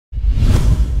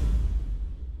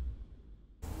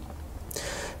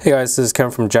Hey guys, this is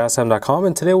Ken from JazTime.com,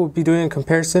 and today we'll be doing a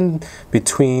comparison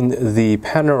between the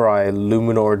Panerai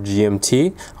Luminor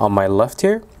GMT on my left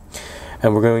here,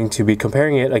 and we're going to be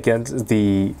comparing it against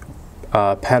the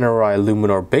Panerai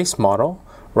Luminor base model,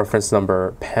 reference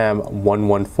number PAM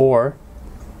 114.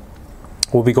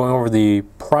 We'll be going over the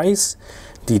price,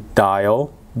 the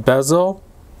dial, bezel,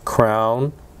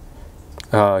 crown,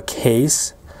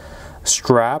 case,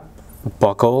 strap,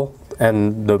 buckle,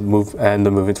 and the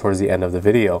movement towards the end of the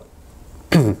video.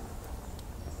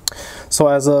 So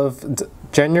as of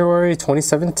January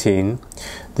 2017,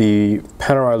 the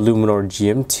Panerai Luminor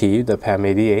GMT, the PAM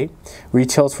 88,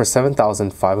 retails for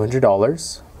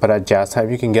 $7,500, but at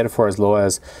JazTime you can get it for as low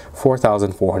as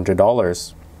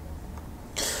 $4,400.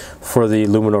 For the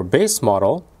Luminor base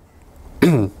model,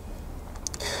 the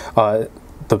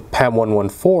PAM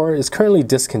 114 is currently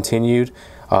discontinued,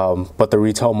 but the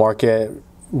retail market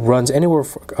runs anywhere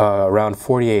around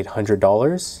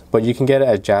 $4,800, but you can get it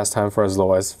at JazTime for as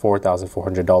low as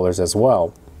 $4,400 as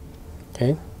well.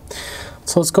 Okay,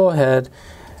 so let's go ahead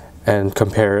and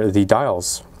compare the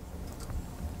dials.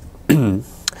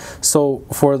 So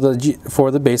for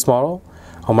the base model,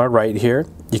 on my right here,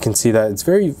 you can see that it's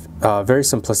very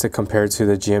simplistic compared to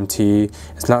the GMT.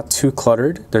 It's not too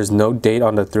cluttered. There's no date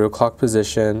on the 3 o'clock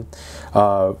position.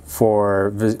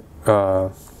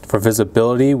 For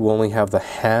visibility, we only have the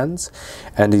hands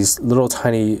and these little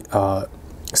tiny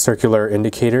circular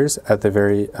indicators at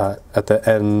the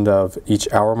end of each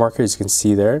hour marker. As you can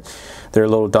see there, their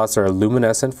little dots are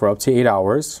luminescent for up to 8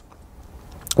 hours,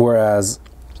 whereas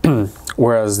the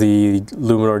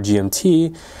Luminor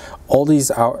GMT, all these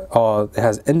it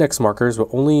has index markers with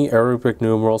only Arabic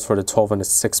numerals for the 12 and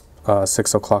the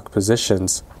 6 o'clock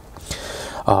positions.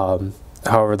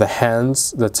 However,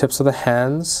 the tips of the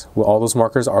hands, with all those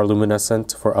markers, are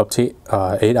luminescent for up to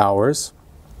 8 hours.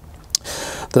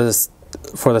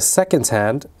 For the second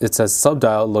hand, it says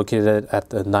subdial located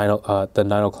at the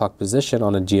 9 o'clock position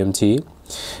on the GMT,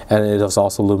 and it is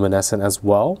also luminescent as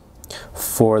well.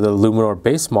 For the Luminor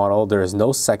base model, there is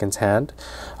no second hand.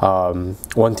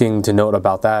 One thing to note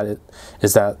about that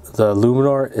is that the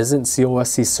Luminor isn't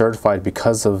COSC certified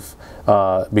because of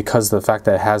the fact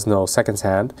that it has no second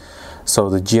hand. So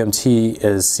the GMT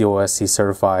is COSC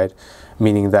certified,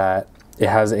 meaning that it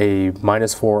has a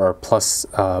 -4 or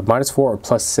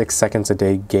plus 6 seconds a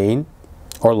day gain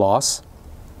or loss.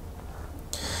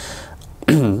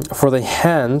 For the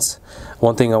hands,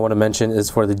 one thing I want to mention is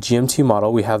for the GMT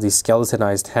model, we have these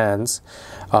skeletonized hands.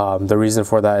 The reason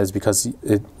for that is because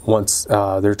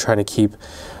they're trying to keep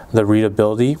the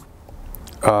readability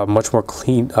much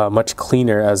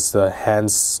cleaner as the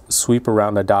hands sweep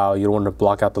around the dial. You don't want to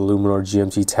block out the Luminor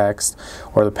GMT text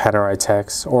or the Panerai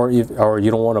text, or you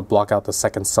don't want to block out the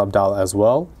second subdial as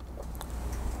well.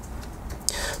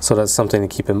 So that's something to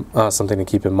keep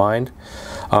in mind.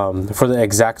 For the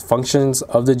exact functions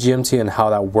of the GMT and how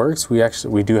that works,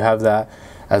 we do have that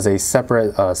as a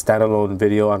separate standalone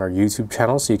video on our YouTube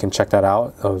channel, so you can check that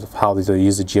out of how they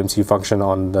use the GMT function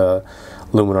on the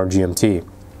Luminor GMT.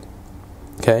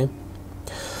 Okay.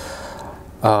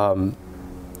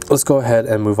 Let's go ahead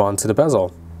and move on to the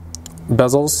bezel.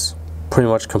 Bezels, pretty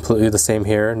much completely the same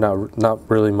here. Not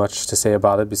really much to say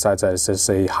about it besides that it's just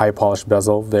a high polished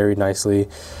bezel, very nicely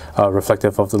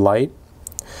reflective of the light.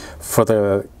 For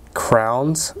the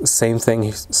crowns, same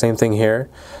thing here,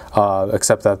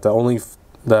 except that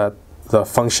the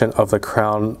function of the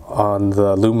crown on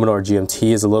the Luminor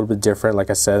GMT is a little bit different. Like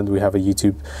I said, we have a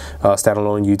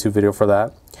standalone YouTube video for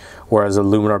that, whereas the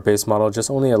Luminor base model just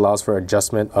only allows for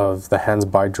adjustment of the hands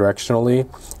bidirectionally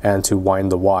and to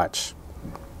wind the watch.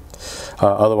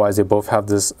 Otherwise, they both have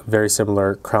this very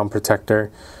similar crown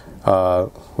protector,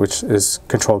 which is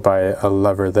controlled by a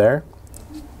lever there.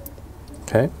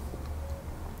 Okay.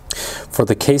 For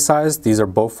the case size, these are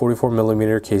both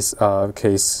 44mm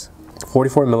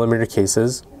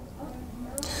cases,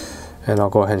 and I'll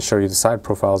go ahead and show you the side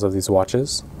profiles of these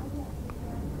watches.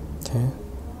 Okay.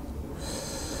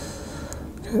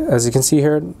 As you can see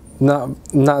here, not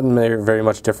very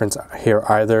much difference here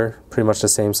either. Pretty much the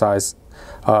same size.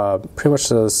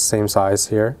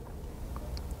 Here.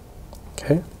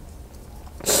 Okay.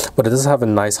 But it does have a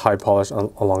nice high polish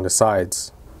along the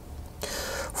sides.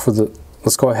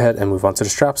 Let's go ahead and move on to the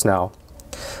straps now.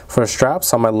 For the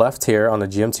straps, on my left here on the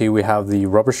GMT, we have the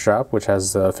rubber strap, which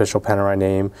has the official Panerai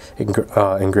name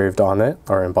engraved on it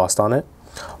or embossed on it.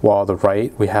 While on the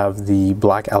right, we have the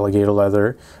black alligator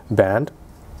leather band.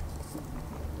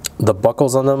 The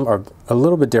buckles on them are a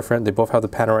little bit different. They both have the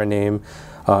Panerai name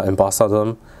embossed on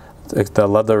them. The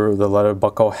leather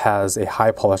buckle has a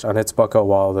high polish on its buckle,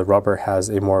 while the rubber has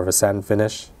a more of a satin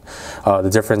finish. The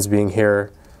difference being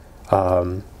here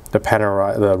the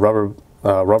Panerai, the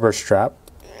rubber strap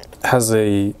has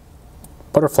a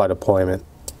butterfly deployment,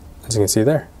 as you can see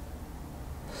there.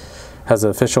 Has the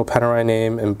official Panerai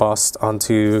name embossed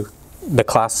onto the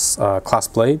class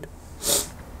blade,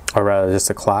 or rather just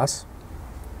a class.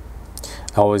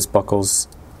 Always buckles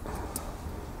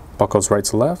right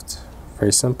to left.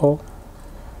 Very simple.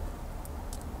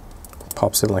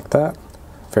 Pops in like that.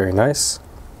 Very nice.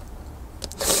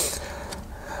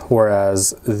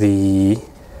 Whereas the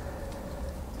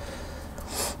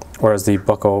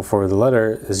buckle for the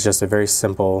letter is just a very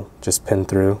simple, just pin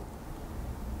through.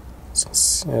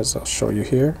 As I'll show you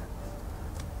here.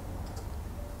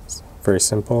 It's very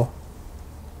simple.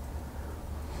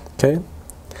 Okay.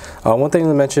 One thing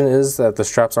to mention is that the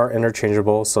straps are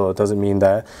interchangeable, so it doesn't mean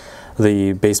that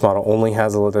the base model only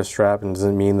has a leather strap, and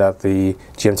doesn't mean that the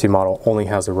GMT model only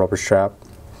has a rubber strap.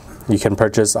 You can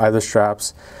purchase either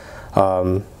straps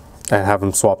and have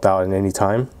them swapped out at any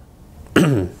time.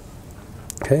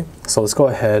 Okay, so let's go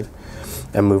ahead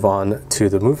and move on to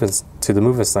the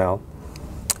movements now.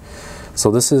 So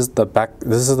this is the back.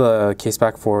 This is the case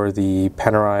back for the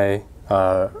Panerai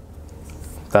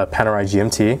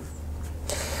GMT.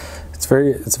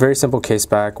 It's a very simple case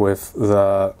back with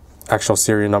the actual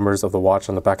serial numbers of the watch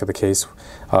on the back of the case.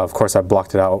 Of course, I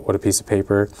blocked it out with a piece of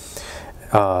paper.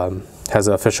 Has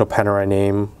the official Panerai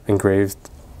name engraved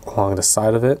along the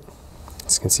side of it,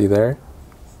 as you can see there.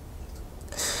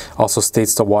 Also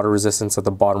states the water resistance at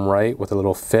the bottom right with a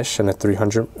little fish and a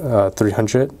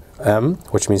 300 M,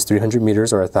 which means 300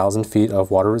 meters or 1,000 feet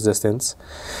of water resistance.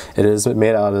 It is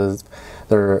made out of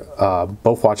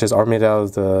both watches are made out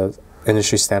of the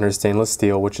industry standard stainless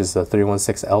steel, which is the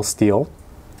 316L steel.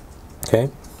 Okay,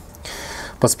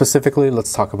 but specifically,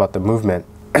 let's talk about the movement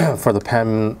for the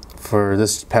PAM. For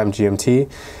this PAM GMT,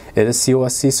 it is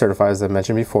COSC certified, as I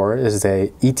mentioned before. It is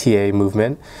a ETA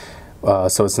movement.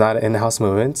 So it's not an in-house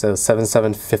movement. It's a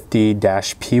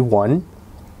 7750-P1.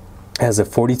 It has a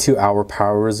 42-hour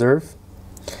power reserve.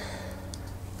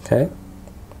 Okay.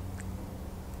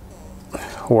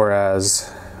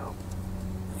 Whereas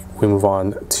we move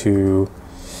on to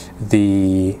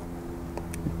the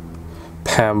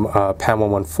PAM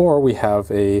 114, we have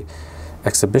a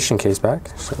exhibition case back.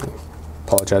 So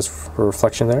apologize for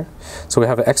reflection there. So we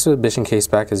have an exhibition case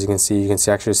back. As you can see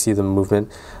actually see the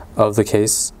movement of the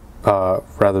case.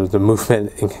 Rather the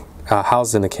movement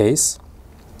housed in a case,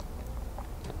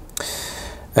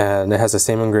 and it has the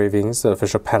same engravings, the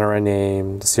official Panerai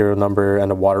name, the serial number,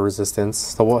 and the water resistance.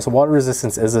 So water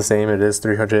resistance is the same. It is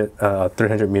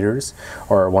 300 meters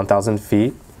or 1,000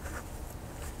 feet.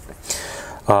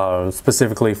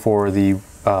 Specifically for the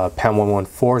PAM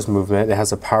 114's movement, it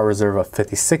has a power reserve of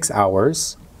 56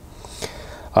 hours.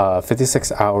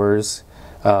 56 hours.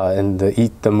 And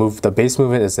the base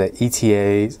movement is the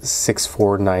ETA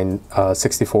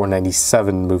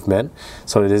 6497 movement,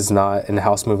 so it is not an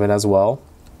in-house movement as well.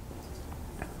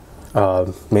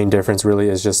 Main difference really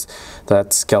is just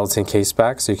that skeleton case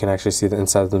back, so you can actually see the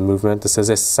inside of the movement. This is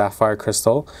a sapphire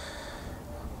crystal.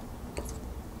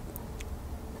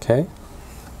 Okay,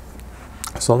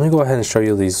 so let me go ahead and show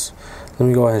you these. Let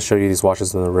me go ahead and show you these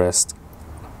watches on the wrist.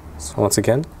 So once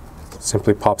again,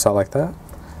 simply pops out like that.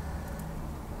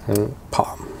 And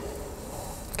pop.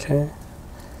 Okay.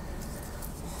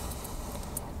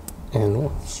 And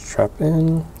strap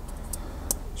in,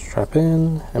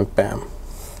 and bam.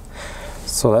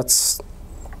 So that's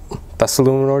the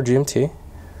Luminor GMT.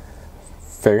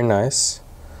 Very nice.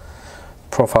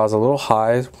 Profile's a little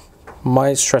high.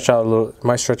 Might stretch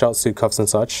out suit cuffs and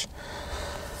such.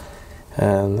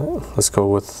 And let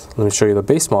me show you the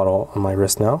base model on my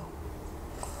wrist now.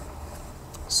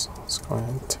 So let's go ahead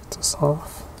and take this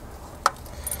off.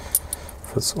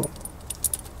 This one.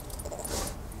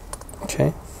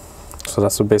 Okay, so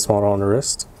that's the base model on the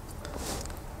wrist.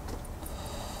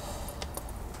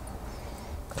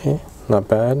 Okay, not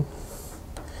bad.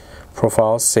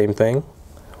 Profile, same thing.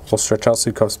 We'll stretch out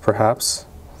suit cuffs perhaps.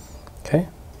 Okay.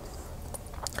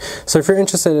 So if you're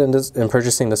interested in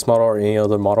purchasing this model or any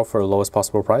other model for the lowest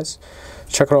possible price,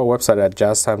 check out our website at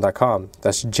JazTime.com.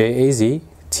 That's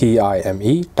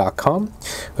JazTime.com.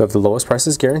 We have the lowest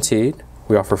prices guaranteed.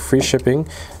 We offer free shipping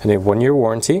and a 1-year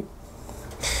warranty.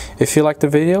 If you liked the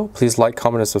video, please like,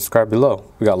 comment, and subscribe below.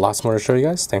 We got lots more to show you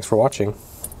guys. Thanks for watching.